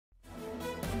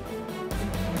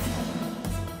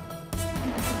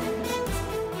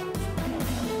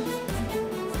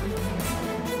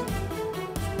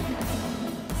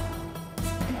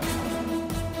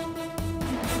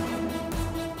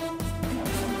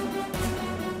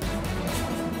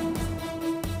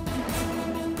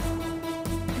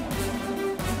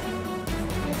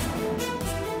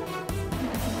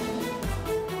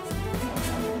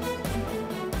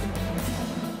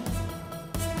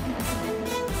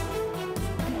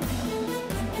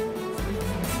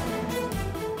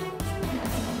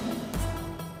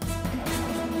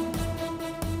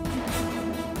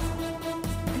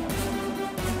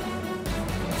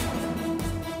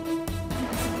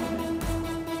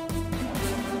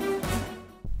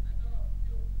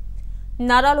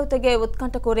నరాలు తెగే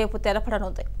ఉత్కంఠకు రేపు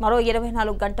తెరపడనుంది. మరో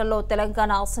 24 గంటల్లో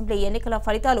తెలంగాణ అసెంబ్లీ ఎన్నికల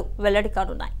ఫలితాలు వెల్లడి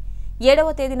కానున్నాయి. 7వ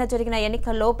తేదీన జరిగిన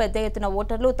ఎన్నికల్లో పెద్ద ఎత్తున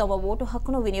ఓటర్లు తమ ఓటు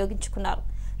హక్కును వినియోగించుకున్నారు.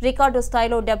 రికార్డు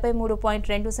స్థాయిలో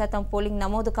 73.2% పోలింగ్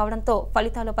నమోదు కావడంతో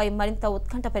ఫలితాలపై మరింత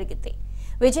ఉత్కంఠ పెరిగింది.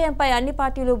 విజయంపై అన్ని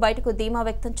పార్టీలు బయటకు ధీమా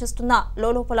వ్యక్తం చేస్తున్నా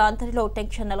లోలోపల అందరిలో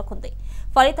టెన్షన్ నెలకొంది.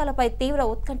 ఫలితాలపై తీవ్ర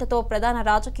ఉత్కంఠతో ప్రధాన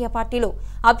రాజకీయ పార్టీలు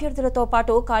అభ్యర్థులతో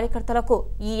పాటు కార్యకర్తలకు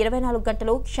ఈ 24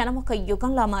 గంటలు క్షణమొక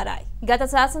యుగంలా మారాయి. గత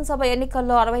శాసనసభ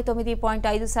ఎన్నికల్లో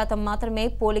 69.5% మాత్రమే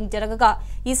పోలింగ్ జరగగా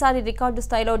ఈసారి రికార్డు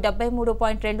స్థాయిలో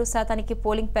 73.2%కి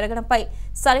పోలింగ్ పెరగడంపై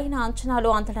సరైన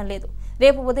అంచనాలు అందడం లేదు.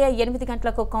 రేపు ఉదయం 8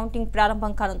 గంటలకు కౌంటింగ్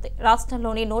ప్రారంభం కానుంది.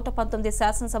 రాష్ట్రంలోని 119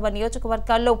 శాసనసభ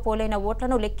నియోజకవర్గాల్లో పోలైన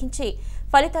ఓట్లను లెక్కించి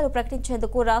ఫలితాలు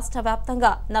ప్రకటించేందుకు రాష్ట్ర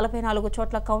వ్యాప్తంగా 44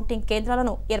 చోట్ల కౌంటింగ్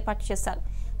కేంద్రాలను ఏర్పాటు చేశారు.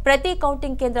 ప్రతి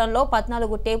కౌంటింగ్ కేంద్రంలో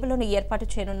 14 టేబుళ్లను ఏర్పాటు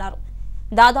చేయనున్నారు.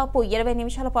 దాదాపు 20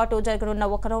 నిమిషాల పాటు జరగనున్న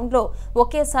ఒక రౌండ్లో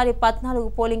ఒకేసారి 14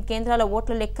 పోలింగ్ కేంద్రాల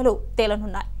ఓట్ల లెక్కలు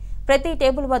తేలనున్నాయి. ప్రతి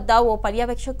టేబుల్ వద్ద ఓ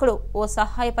పర్యవేక్షకుడు, ఓ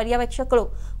సహాయ పర్యవేక్షకుడు,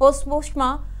 ఓ సూక్ష్మ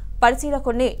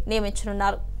పరిశీలకుడిని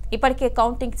నియమించనున్నారు. ఇప్పటికే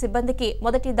కౌంటింగ్ సిబ్బందికి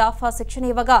మొదటి దఫా శిక్షణ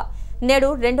ఇవ్వగా నేడు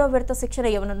రెండో విడత శిక్షణ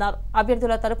ఇవ్వనున్నారు.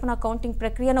 అభ్యర్థుల తరపున కౌంటింగ్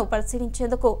ప్రక్రియను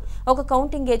పరిశీలించేందుకు ఒక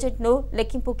కౌంటింగ్ ఏజెంట్ను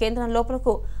లెక్కింపు కేంద్రం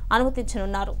లోపలకు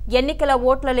అనుమతించనున్నారు. ఎన్నికల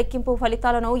ఓట్ల లెక్కింపు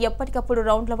ఫలితాలను ఎప్పటికప్పుడు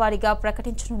రౌండ్ల వారీగా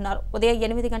ప్రకటించనున్నారు. ఉదయం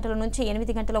 8 గంటల నుంచి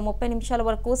 8 గంటల 30 నిమిషాల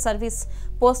వరకు సర్వీస్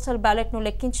పోస్టల్ బ్యాలెట్ను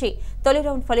లెక్కించి తొలి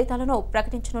రౌండ్ ఫలితాలను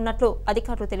ప్రకటించనున్నట్లు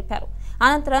అధికారులు తెలిపారు.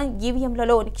 అనంతరం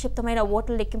ఈవీఎంలలో నిక్షిప్తమైన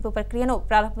ఓట్ల లెక్కింపు ప్రక్రియను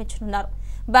ప్రారంభించనున్నారు.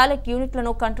 బ్యాలెట్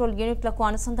యూనిట్లను కంట్రోల్ యూనిట్లకు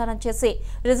అనుసంధానం చేసి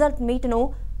రిజల్ట్ మీట్ను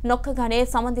నొక్కగానే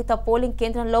సంబంధిత పోలింగ్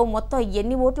కేంద్రంలో మొత్తం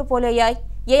ఎన్ని ఓట్లు పోలయ్యాయి,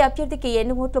 ఏ అభ్యర్థికి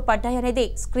ఎన్ని ఓట్లు పడ్డాయనేది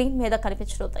స్క్రీన్ మీద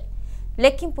కనిపించనుంది.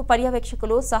 లెక్కింపు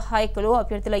పర్యవేక్షకులు, సహాయకులు,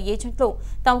 అభ్యర్థుల ఏజెంట్లు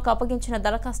తమకు అప్పగించిన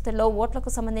దరఖాస్తుల్లో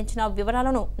ఓట్లకు సంబంధించిన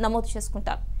వివరాలను నమోదు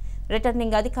చేసుకుంటారు.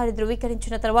 రిటర్నింగ్ అధికారి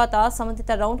ధృవీకరించిన తర్వాత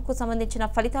సంబంధిత రౌండ్కు సంబంధించిన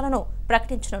ఫలితాలను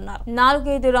ప్రకటించనున్నారు.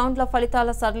 4-5 రౌండ్ల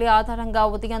ఫలితాల సరళి ఆధారంగా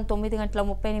ఉదయం 9 గంటల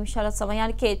 30 నిమిషాల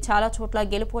సమయానికే చాలా చోట్ల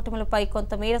గెలుపోటములపై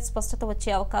కొంతమేర స్పష్టత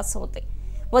వచ్చే అవకాశం ఉంది.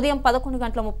 ఉదయం 11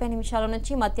 గంటల 30 నిమిషాల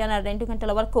నుంచి మధ్యాహ్నం 2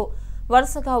 గంటల వరకు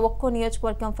వరుసగా ఒక్కో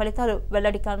నియోజకవర్గం ఫలితాలు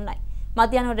వెల్లడి కానున్నాయి.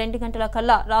 మధ్యాహ్నం 2 గంటల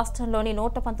కల్లా రాష్ట్రంలోని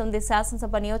 119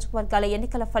 శాసనసభ నియోజకవర్గాల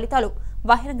ఎన్నికల ఫలితాలు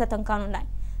బహిరంగతం కానున్నాయి.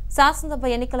 శాసనసభ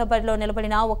ఎన్నికల బరిలో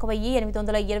నిలబడిన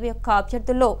 1821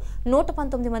 అభ్యర్థుల్లో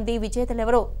 119 మంది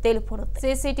విజేతలెవరో తేలిపోనుంది.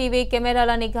 సీసీటీవీ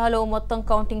కెమెరాల నిఘాలో మొత్తం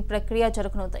కౌంటింగ్ ప్రక్రియ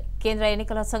జరగనుంది. కేంద్ర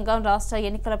ఎన్నికల సంఘం, రాష్ట్ర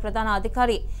ఎన్నికల ప్రధాన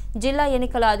అధికారి, జిల్లా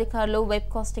ఎన్నికల అధికారులు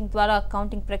వెబ్ కాస్టింగ్ ద్వారా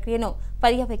కౌంటింగ్ ప్రక్రియను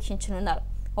పర్యవేక్షించనున్నారు.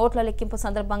 ఓట్ల లెక్కింపు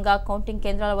సందర్భంగా కౌంటింగ్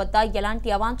కేంద్రాల వద్ద ఎలాంటి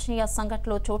అవాంఛనీయ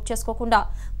సంఘటనలు చోటు చేసుకోకుండా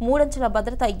 3 అంచెల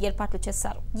భద్రత ఏర్పాట్లు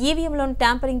చేశారు. ఈవీఎంలను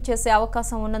ట్యాంపరింగ్ చేసే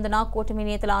అవకాశం ఉన్నందున కూటమి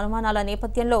నేతల అనుమానాల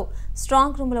నేపథ్యంలో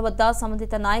స్ట్రాంగ్ రూముల వద్ద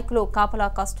సంబంధిత నాయకులు కాపలా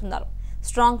కాస్తున్నారు.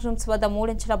 స్ట్రాంగ్ రూమ్స్ వద్ద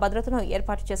 3 అంచెల భద్రతను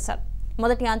ఏర్పాటు చేశారు.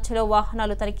 మొదటి అంచెలో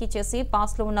వాహనాలు తనిఖీ చేసి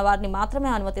పాస్లు ఉన్న వారిని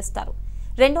మాత్రమే అనుమతిస్తారు.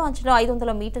 రెండో అంచెలో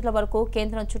 500 మీటర్ల వరకు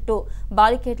కేంద్రం చుట్టూ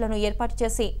బారికేడ్లను ఏర్పాటు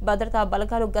చేసి భద్రతా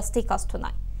బలగాలు గస్తీ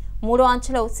కాస్తున్నాయి. 3వ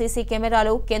అంచెలో సీసీ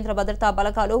కెమెరాలు, కేంద్ర భద్రతా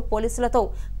బలగాలు, పోలీసులతో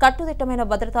కట్టుదిట్టమైన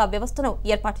భద్రతా వ్యవస్థను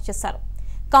ఏర్పాటు చేశారు.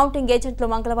 కౌంటింగ్ ఏజెంట్లు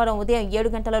మంగళవారం ఉదయం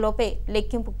 7 గంటలలోపే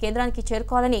లెక్కింపు కేంద్రానికి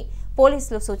చేరుకోవాలని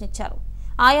పోలీసులు సూచించారు.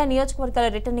 ఆయా నియోజకవర్గాల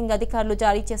రిటర్నింగ్ అధికారులు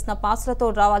జారీ చేసిన పాస్లతో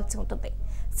రావాల్సి ఉంటుంది.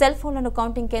 సెల్ ఫోన్లను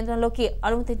కౌంటింగ్ కేంద్రంలోకి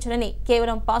అనుమతించరని,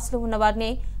 కేవలం పాస్లు ఉన్న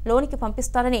వారిని లోనికి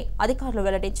పంపిస్తారని అధికారులు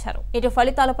వెల్లడించారు. ఇటు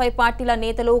ఫలితాలపై పార్టీల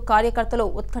నేతలు, కార్యకర్తలు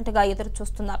ఉత్కంఠగా ఎదురు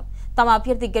చూస్తున్నారు. తమ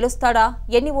అభ్యర్థి గెలుస్తాడా,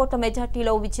 ఎన్ని ఓట్ల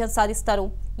మెజార్టీలో విజయం సాధిస్తారు,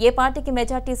 ఏ పార్టీకి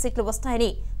మెజార్టీ సీట్లు వస్తాయని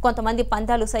కొంతమంది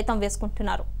పందాలు సైతం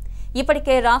వేసుకుంటున్నారు.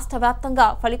 ఇప్పటికే రాష్ట్ర వ్యాప్తంగా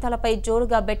ఫలితాలపై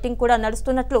జోరుగా బెట్టింగ్ కూడా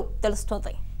నడుస్తున్నట్లు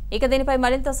తెలుస్తోంది. ఇక దీనిపై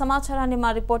మరింత సమాచారాన్ని మా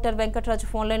రిపోర్టర్ వెంకటరాజు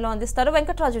ఫోన్ లైన్ లో అందిస్తారు.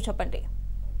 వెంకటరాజు, చెప్పండి.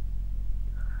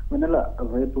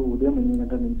 రేపు ఉదయం 8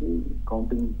 గంటల నుంచి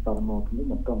కౌంటింగ్ ప్రారంభమవుతుంది.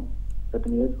 మొత్తం ప్రతి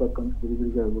నియోజకవర్గానికి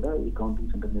విడివిడిగా కూడా ఈ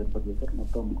కౌంటింగ్ సెంటర్ ఏర్పాటు చేశారు.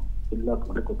 మొత్తం జిల్లాకు,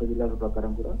 అంటే కొత్త జిల్లాల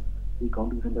ప్రకారం కూడా ఈ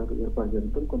కౌంటింగ్ సెంటర్ ఏర్పాటు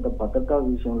జరుగుతుంది. కొంత భద్రతా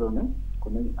విషయంలోనే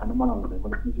కొన్ని అనుమానాలు ఉన్నాయి.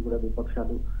 మొదటి నుంచి కూడా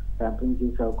విపక్షాలు ట్యాంపరింగ్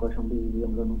చేసే అవకాశం ఉంది,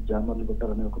 ఈవీఎంలను జామర్లు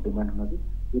పెట్టాలనే ఒక డిమాండ్ ఉన్నది.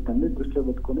 వీటన్ని దృష్టిలో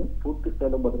పెట్టుకుని పూర్తి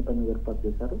స్థాయిలో భద్రతను ఏర్పాటు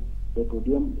చేశారు. రేపు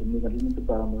ఉదయం 8 గంటల నుంచి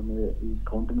ప్రారంభమయ్యే ఈ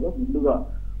కౌంటింగ్ లో ముందుగా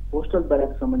పోస్టల్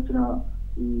బ్యాలెట్ సంబంధించిన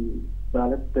ఈ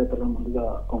బ్యాలెట్ పేపర్లను ముందుగా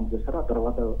కౌంట్ చేస్తారు. ఆ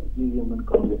తర్వాత ఈవీఎంలను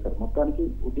కౌంట్ చేస్తారు. మొత్తానికి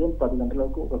ఉదయం 10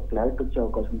 గంటలకు ఒక క్లారిటీ వచ్చే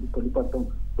అవకాశం ఉంది.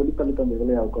 తొలి ఫలితం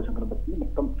వెలువడే అవకాశం కనబడుతుంది.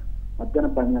 మొత్తం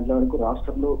మధ్యాహ్నం 12 గంటల వరకు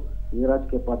రాష్ట్రంలో ఏ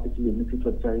రాజకీయ పార్టీకి ఎన్ని సీట్లు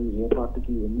వచ్చాయి, ఏ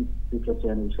పార్టీకి ఎన్ని సీట్లు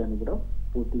వచ్చాయనే విషయాన్ని కూడా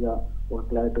పూర్తిగా ఒక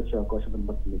క్లారిటీ వచ్చే అవకాశం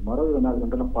కనబడుతుంది. మరో 24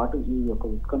 గంటల పాటు ఈ యొక్క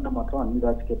ఉత్కంఠ మాత్రం అన్ని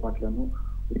రాజకీయ పార్టీలను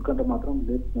ఉత్కంఠ మాత్రం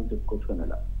లేదని చెప్పుకోవచ్చు.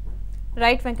 కనేలా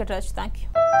రైట్ వెంకటరాజ్, థ్యాంక్ యూ.